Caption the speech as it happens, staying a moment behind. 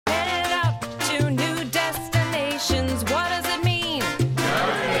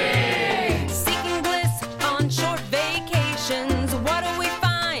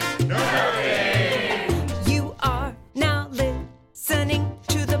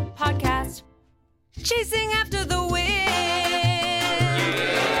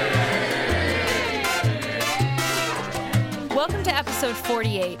episode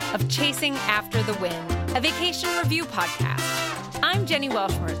 48 of Chasing After the Wind, a vacation review podcast. I'm Jenny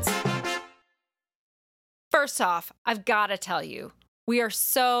Welshmertz. First off, I've got to tell you, we are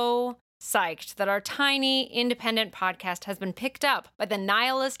so psyched that our tiny independent podcast has been picked up by the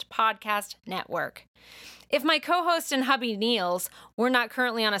Nihilist Podcast Network. If my co-host and hubby Niels were not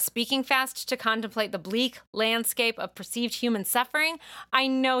currently on a speaking fast to contemplate the bleak landscape of perceived human suffering, I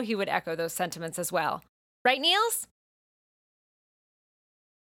know he would echo those sentiments as well. Right, Niels?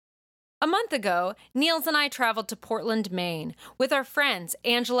 A month ago, Niels and I traveled to Portland, Maine, with our friends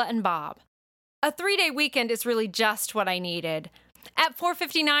Angela and Bob. A 3-day weekend is really just what I needed. At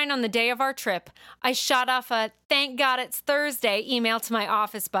 4:59 on the day of our trip, I shot off a "thank God it's Thursday" email to my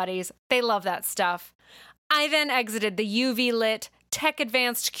office buddies. They love that stuff. I then exited the UV-lit,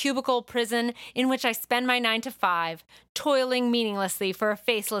 tech-advanced cubicle prison in which I spend my 9 to 5, toiling meaninglessly for a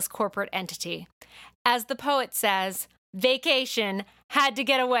faceless corporate entity. As the poet says, vacation had to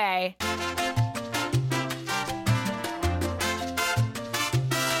get away.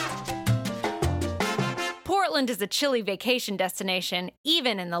 Portland is a chilly vacation destination,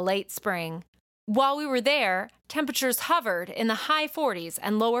 even in the late spring. While we were there, temperatures hovered in the high 40s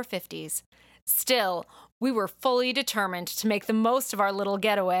and lower 50s. Still, we were fully determined to make the most of our little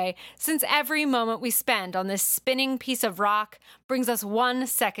getaway, since every moment we spend on this spinning piece of rock brings us 1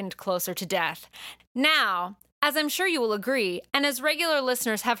 second closer to death. Now, as I'm sure you will agree, and as regular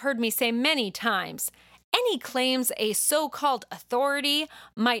listeners have heard me say many times, any claims a so-called authority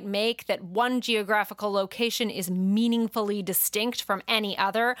might make that one geographical location is meaningfully distinct from any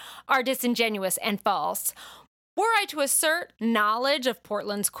other are disingenuous and false. Were I to assert knowledge of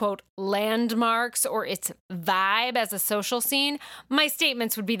Portland's, quote, landmarks or its vibe as a social scene, my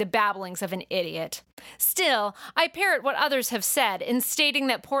statements would be the babblings of an idiot. Still, I parrot what others have said in stating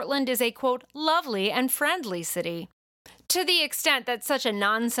that Portland is a, quote, lovely and friendly city. To the extent that such a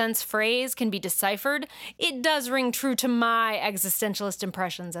nonsense phrase can be deciphered, it does ring true to my existentialist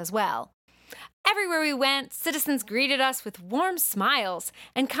impressions as well. Everywhere we went, citizens greeted us with warm smiles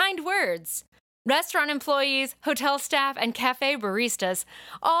and kind words. Restaurant employees, hotel staff, and cafe baristas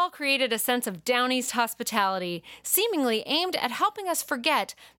all created a sense of down-east hospitality, seemingly aimed at helping us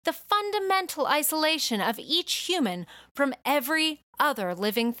forget the fundamental isolation of each human from every other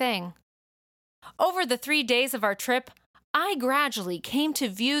living thing. Over the 3 days of our trip, I gradually came to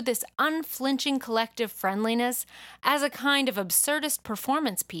view this unflinching collective friendliness as a kind of absurdist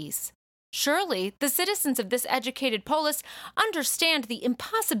performance piece. Surely, the citizens of this educated polis understand the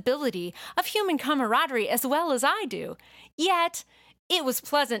impossibility of human camaraderie as well as I do. Yet, it was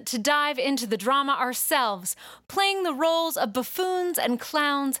pleasant to dive into the drama ourselves, playing the roles of buffoons and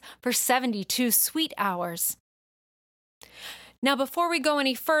clowns for 72 sweet hours. Now, before we go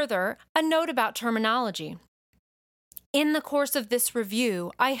any further, a note about terminology. In the course of this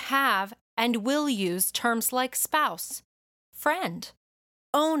review, I have and will use terms like spouse, friend,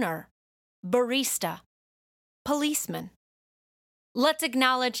 owner, barista, policeman. Let's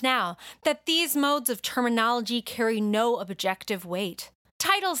acknowledge now that these modes of terminology carry no objective weight.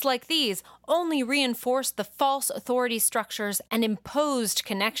 Titles like these only reinforce the false authority structures and imposed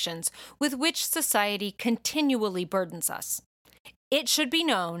connections with which society continually burdens us. It should be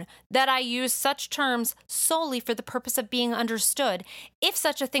known that I use such terms solely for the purpose of being understood, if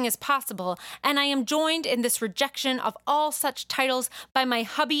such a thing is possible, and I am joined in this rejection of all such titles by my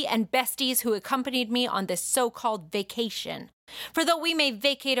hubby and besties who accompanied me on this so-called vacation. For though we may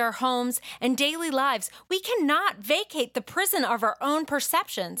vacate our homes and daily lives, we cannot vacate the prison of our own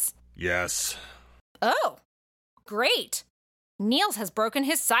perceptions. Yes. Oh, great. Niels has broken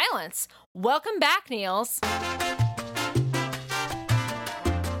his silence. Welcome back, Niels.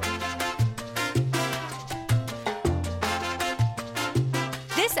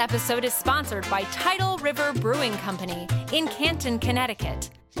 This episode is sponsored by Tidal River Brewing Company in Canton, Connecticut.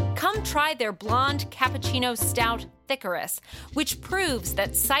 Come try their blonde cappuccino stout Thickerus, which proves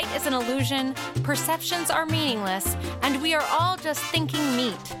that sight is an illusion, perceptions are meaningless, and we are all just thinking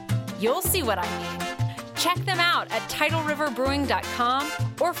meat. You'll see what I mean. Check them out at tidalriverbrewing.com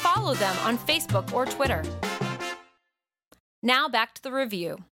or follow them on Facebook or Twitter. Now back to the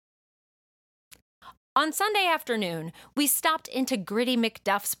review. On Sunday afternoon, we stopped into Gritty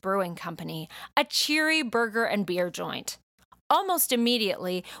McDuff's Brewing Company, a cheery burger and beer joint. Almost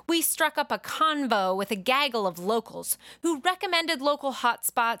immediately, we struck up a convo with a gaggle of locals who recommended local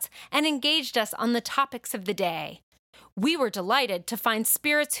hotspots and engaged us on the topics of the day. We were delighted to find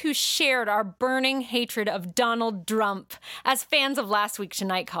spirits who shared our burning hatred of Donald Trump, as fans of Last Week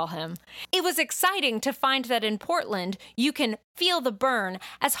Tonight call him. It was exciting to find that in Portland, you can feel the burn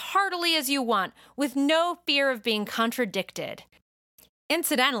as heartily as you want, with no fear of being contradicted.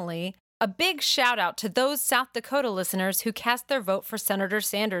 Incidentally, a big shout out to those South Dakota listeners who cast their vote for Senator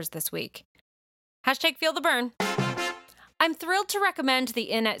Sanders this week. #Feel the burn. I'm thrilled to recommend the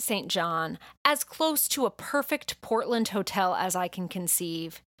Inn at St. John, as close to a perfect Portland hotel as I can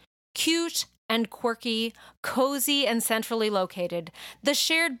conceive. Cute and quirky, cozy and centrally located, the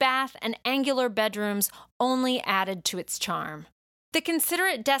shared bath and angular bedrooms only added to its charm. The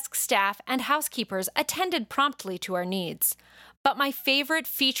considerate desk staff and housekeepers attended promptly to our needs. But my favorite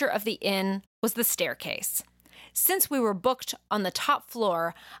feature of the inn was the staircase. Since we were booked on the top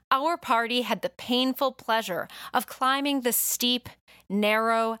floor, our party had the painful pleasure of climbing the steep,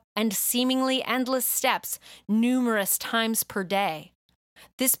 narrow, and seemingly endless steps numerous times per day.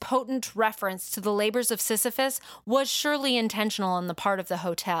 This potent reference to the labors of Sisyphus was surely intentional on the part of the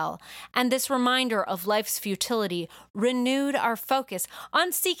hotel, and this reminder of life's futility renewed our focus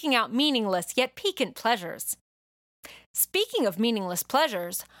on seeking out meaningless yet piquant pleasures. Speaking of meaningless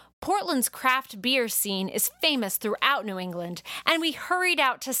pleasures, Portland's craft beer scene is famous throughout New England, and we hurried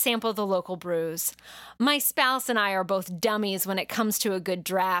out to sample the local brews. My spouse and I are both dummies when it comes to a good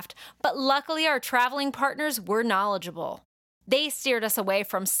draft, but luckily our traveling partners were knowledgeable. They steered us away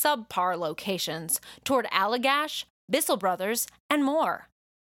from subpar locations toward Allagash, Bissell Brothers, and more.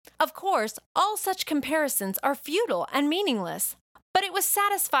 Of course, all such comparisons are futile and meaningless, but it was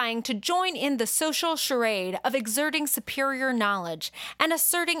satisfying to join in the social charade of exerting superior knowledge and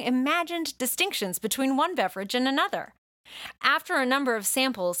asserting imagined distinctions between one beverage and another. After a number of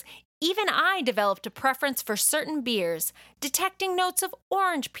samples, even I developed a preference for certain beers, detecting notes of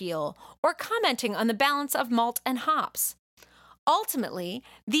orange peel or commenting on the balance of malt and hops. Ultimately,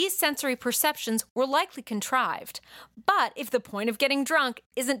 these sensory perceptions were likely contrived, but if the point of getting drunk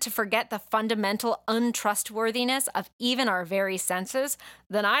isn't to forget the fundamental untrustworthiness of even our very senses,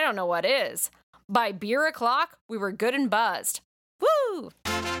 then I don't know what is. By beer o'clock, we were good and buzzed. Woo!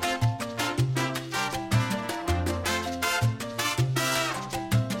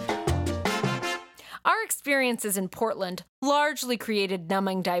 Our experiences in Portland largely created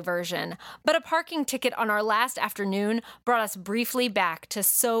numbing diversion, but a parking ticket on our last afternoon brought us briefly back to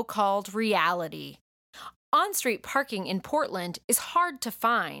so-called reality. On-street parking in Portland is hard to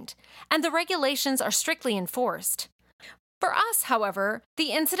find, and the regulations are strictly enforced. For us, however,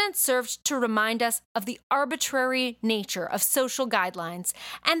 the incident served to remind us of the arbitrary nature of social guidelines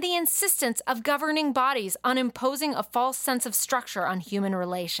and the insistence of governing bodies on imposing a false sense of structure on human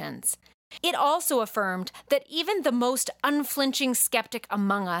relations. It also affirmed that even the most unflinching skeptic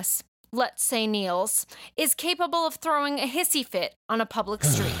among us, let's say Niels, is capable of throwing a hissy fit on a public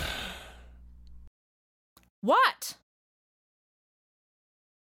street. What?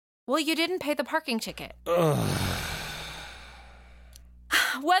 Well, you didn't pay the parking ticket.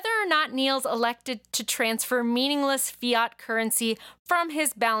 Whether or not Niels elected to transfer meaningless fiat currency from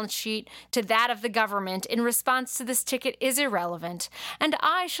his balance sheet to that of the government in response to this ticket is irrelevant, and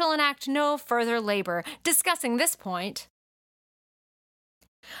I shall enact no further labor discussing this point.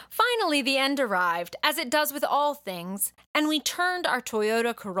 Finally, the end arrived, as it does with all things, and we turned our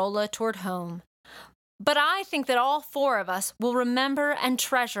Toyota Corolla toward home. But I think that all four of us will remember and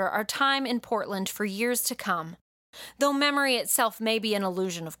treasure our time in Portland for years to come. Though memory itself may be an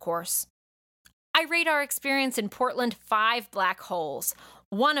illusion, of course. I rate our experience in Portland 5 black holes,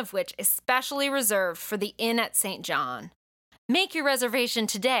 one of which is specially reserved for the Inn at St. John. Make your reservation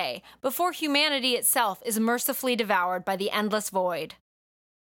today, before humanity itself is mercifully devoured by the endless void.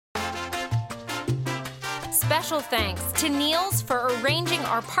 Special thanks to Niels for arranging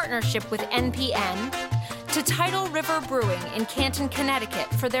our partnership with NPN, to Tidal River Brewing in Canton, Connecticut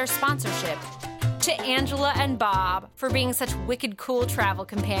for their sponsorship, to Angela and Bob for being such wicked cool travel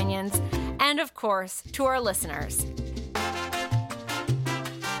companions, and of course, to our listeners.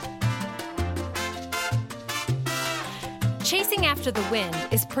 Chasing After the Wind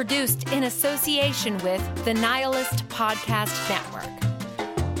is produced in association with the Nihilist Podcast Network.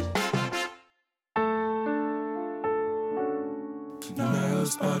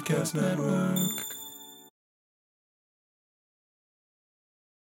 Nihilist Podcast Network.